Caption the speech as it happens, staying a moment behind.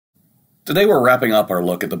Today we're wrapping up our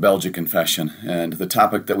look at the Belgic Confession, and the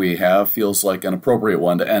topic that we have feels like an appropriate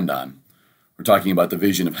one to end on. We're talking about the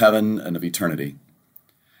vision of heaven and of eternity.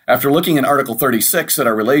 After looking in Article 36 at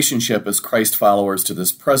our relationship as Christ followers to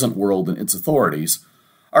this present world and its authorities,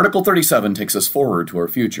 Article 37 takes us forward to our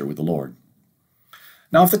future with the Lord.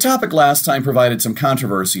 Now, if the topic last time provided some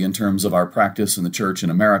controversy in terms of our practice in the church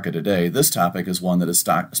in America today, this topic is one that has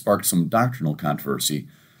sparked some doctrinal controversy,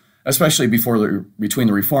 especially between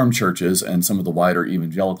the Reformed churches and some of the wider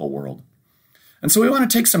evangelical world. And so we want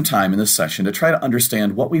to take some time in this session to try to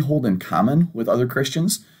understand what we hold in common with other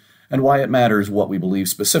Christians and why it matters what we believe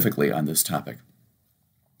specifically on this topic.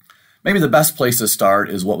 Maybe the best place to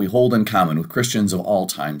start is what we hold in common with Christians of all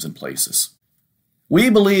times and places.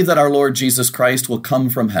 We believe that our Lord Jesus Christ will come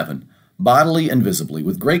from heaven, bodily and visibly,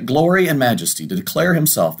 with great glory and majesty, to declare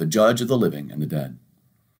himself the judge of the living and the dead.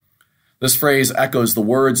 This phrase echoes the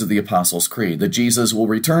words of the Apostles' Creed, that Jesus will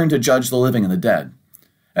return to judge the living and the dead.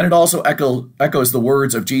 And it also echoes the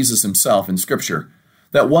words of Jesus himself in Scripture,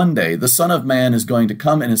 that one day the Son of Man is going to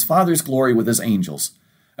come in his Father's glory with his angels,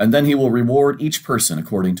 and then he will reward each person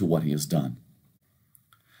according to what he has done.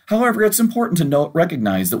 However, it's important to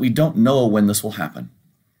recognize that we don't know when this will happen.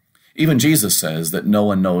 Even Jesus says that no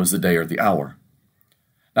one knows the day or the hour.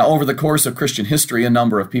 Now, over the course of Christian history, a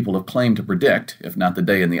number of people have claimed to predict, if not the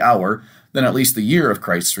day and the hour, then at least the year of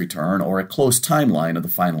Christ's return or a close timeline of the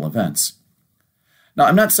final events. Now,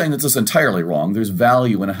 I'm not saying that this is entirely wrong. There's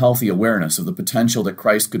value in a healthy awareness of the potential that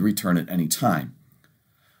Christ could return at any time.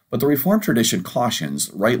 But the Reformed tradition cautions,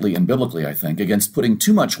 rightly and biblically, I think, against putting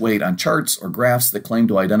too much weight on charts or graphs that claim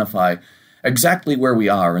to identify exactly where we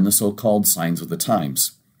are in the so-called signs of the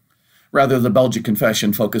times. Rather, the Belgic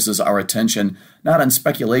Confession focuses our attention not on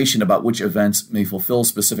speculation about which events may fulfill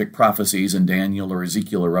specific prophecies in Daniel or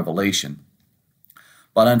Ezekiel or Revelation,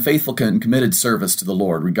 but on faithful and committed service to the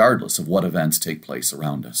Lord, regardless of what events take place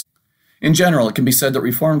around us. In general, it can be said that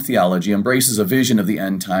Reformed theology embraces a vision of the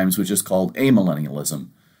end times which is called amillennialism,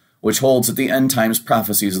 which holds that the end times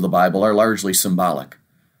prophecies of the Bible are largely symbolic.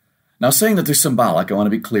 Now, saying that they're symbolic, I want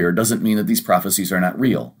to be clear, doesn't mean that these prophecies are not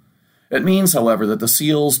real. It means, however, that the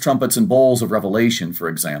seals, trumpets, and bowls of Revelation, for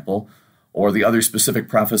example, or the other specific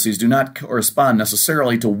prophecies do not correspond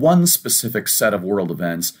necessarily to one specific set of world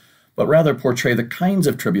events, but rather portray the kinds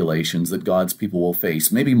of tribulations that God's people will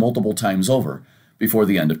face, maybe multiple times over, before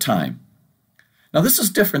the end of time. Now, this is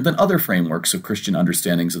different than other frameworks of Christian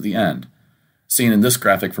understandings of the end, seen in this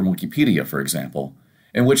graphic from Wikipedia, for example,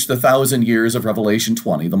 in which the 1,000 years of Revelation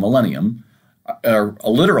 20, the millennium, are a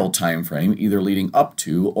literal time frame either leading up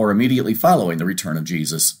to or immediately following the return of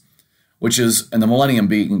Jesus, which is, and the millennium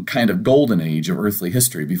being kind of golden age of earthly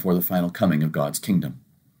history before the final coming of God's kingdom.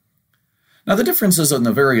 Now, the differences in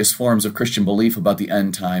the various forms of Christian belief about the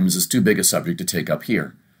end times is too big a subject to take up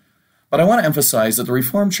here. But I want to emphasize that the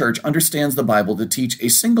Reformed Church understands the Bible to teach a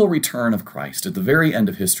single return of Christ at the very end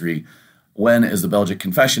of history when, as the Belgic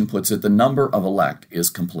Confession puts it, the number of elect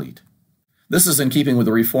is complete. This is in keeping with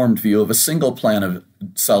the Reformed view of a single plan of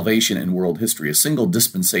salvation in world history, a single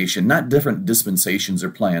dispensation, not different dispensations or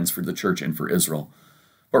plans for the church and for Israel,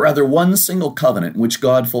 but rather one single covenant in which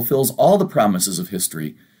God fulfills all the promises of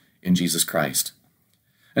history in Jesus Christ.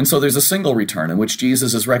 And so there's a single return in which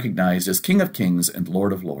Jesus is recognized as King of Kings and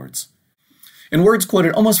Lord of Lords. In words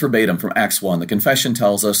quoted almost verbatim from Acts 1, the confession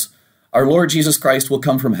tells us, "Our Lord Jesus Christ will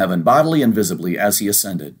come from heaven bodily and visibly as he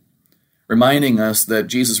ascended," reminding us that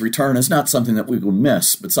Jesus' return is not something that we will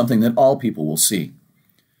miss, but something that all people will see.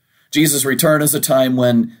 Jesus' return is a time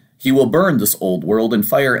when he will burn this old world in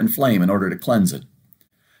fire and flame in order to cleanse it.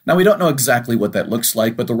 Now, we don't know exactly what that looks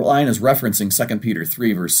like, but the line is referencing 2 Peter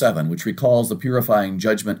 3, verse 7, which recalls the purifying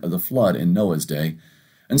judgment of the flood in Noah's day,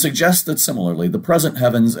 and suggests that similarly, the present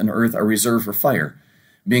heavens and earth are reserved for fire,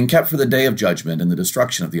 being kept for the day of judgment and the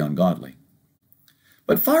destruction of the ungodly.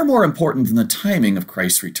 But far more important than the timing of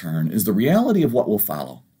Christ's return is the reality of what will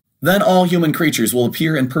follow. Then all human creatures will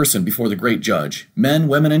appear in person before the great judge, men,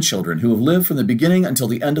 women, and children who have lived from the beginning until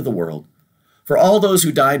the end of the world. For all those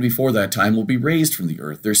who died before that time will be raised from the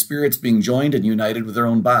earth, their spirits being joined and united with their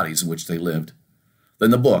own bodies in which they lived.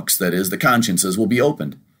 Then the books, that is, the consciences, will be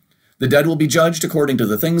opened. The dead will be judged according to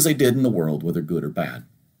the things they did in the world, whether good or bad.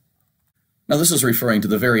 Now, this is referring to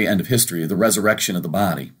the very end of history, the resurrection of the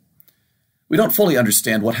body. We don't fully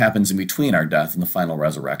understand what happens in between our death and the final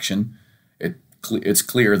resurrection. It's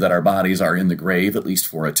clear that our bodies are in the grave, at least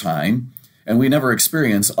for a time, and we never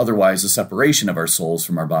experience otherwise a separation of our souls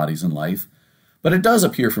from our bodies in life. But it does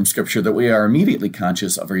appear from Scripture that we are immediately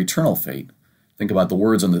conscious of our eternal fate. Think about the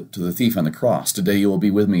words to the thief on the cross, "Today you will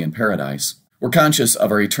be with me in paradise." We're conscious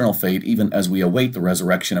of our eternal fate even as we await the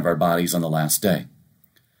resurrection of our bodies on the last day.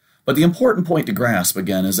 But the important point to grasp,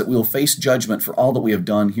 again, is that we will face judgment for all that we have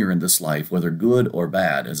done here in this life, whether good or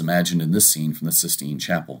bad, as imagined in this scene from the Sistine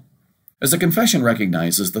Chapel. As the confession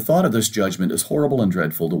recognizes, the thought of this judgment is horrible and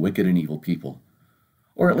dreadful to wicked and evil people.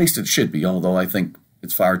 Or at least it should be, although I think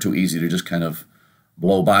it's far too easy to just kind of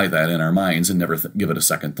blow by that in our minds and never give it a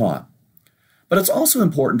second thought. But it's also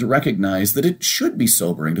important to recognize that it should be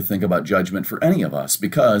sobering to think about judgment for any of us,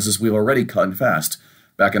 because, as we've already confessed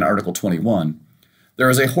back in Article 21, there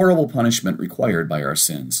is a horrible punishment required by our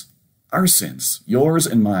sins. Our sins, yours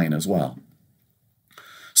and mine as well.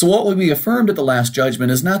 So what will be affirmed at the Last Judgment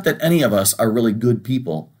is not that any of us are really good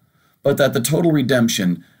people, but that the total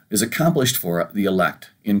redemption is accomplished for the elect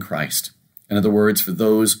in Christ. In other words, for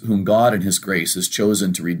those whom God in His grace has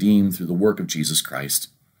chosen to redeem through the work of Jesus Christ.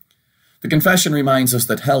 The confession reminds us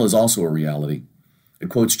that hell is also a reality. It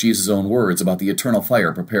quotes Jesus' own words about the eternal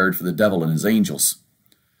fire prepared for the devil and his angels.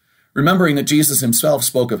 Remembering that Jesus Himself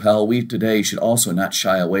spoke of hell, we today should also not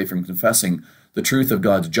shy away from confessing the truth of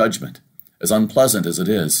God's judgment, as unpleasant as it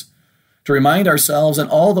is, to remind ourselves and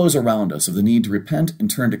all those around us of the need to repent and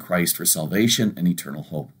turn to Christ for salvation and eternal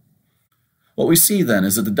hope. What we see then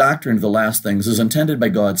is that the doctrine of the last things is intended by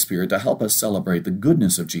God's Spirit to help us celebrate the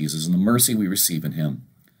goodness of Jesus and the mercy we receive in Him.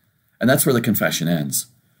 And that's where the confession ends,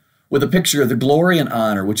 with a picture of the glory and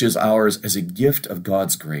honor which is ours as a gift of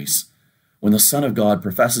God's grace. When the Son of God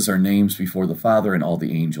professes our names before the Father and all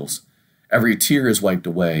the angels, every tear is wiped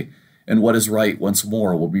away, and what is right once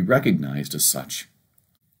more will be recognized as such.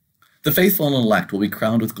 The faithful and elect will be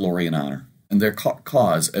crowned with glory and honor, and their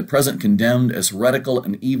cause, at present condemned as heretical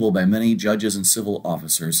and evil by many judges and civil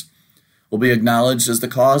officers, will be acknowledged as the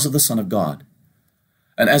cause of the Son of God.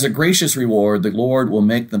 And as a gracious reward, the Lord will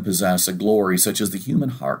make them possess a glory such as the human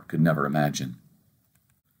heart could never imagine.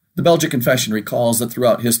 The Belgic Confession recalls that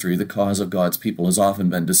throughout history, the cause of God's people has often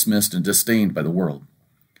been dismissed and disdained by the world.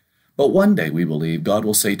 But one day, we believe, God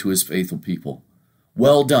will say to His faithful people,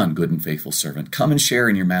 "Well done, good and faithful servant. Come and share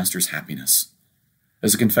in your Master's happiness."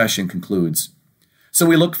 As the confession concludes, so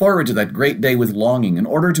we look forward to that great day with longing in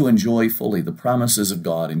order to enjoy fully the promises of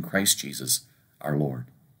God in Christ Jesus, our Lord.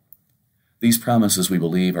 These promises, we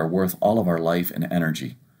believe, are worth all of our life and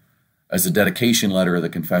energy. As the dedication letter of the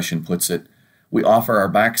confession puts it, we offer our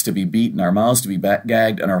backs to be beaten, our mouths to be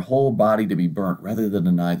gagged, and our whole body to be burnt, rather than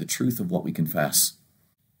deny the truth of what we confess.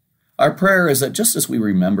 Our prayer is that just as we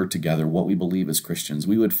remember together what we believe as Christians,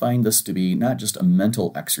 we would find this to be not just a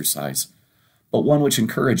mental exercise, but one which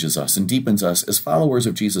encourages us and deepens us as followers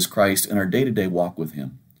of Jesus Christ in our day-to-day walk with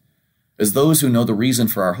Him, as those who know the reason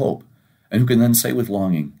for our hope, and who can then say with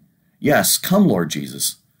longing, "Yes, come, Lord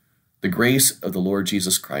Jesus." The grace of the Lord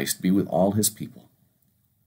Jesus Christ be with all His people.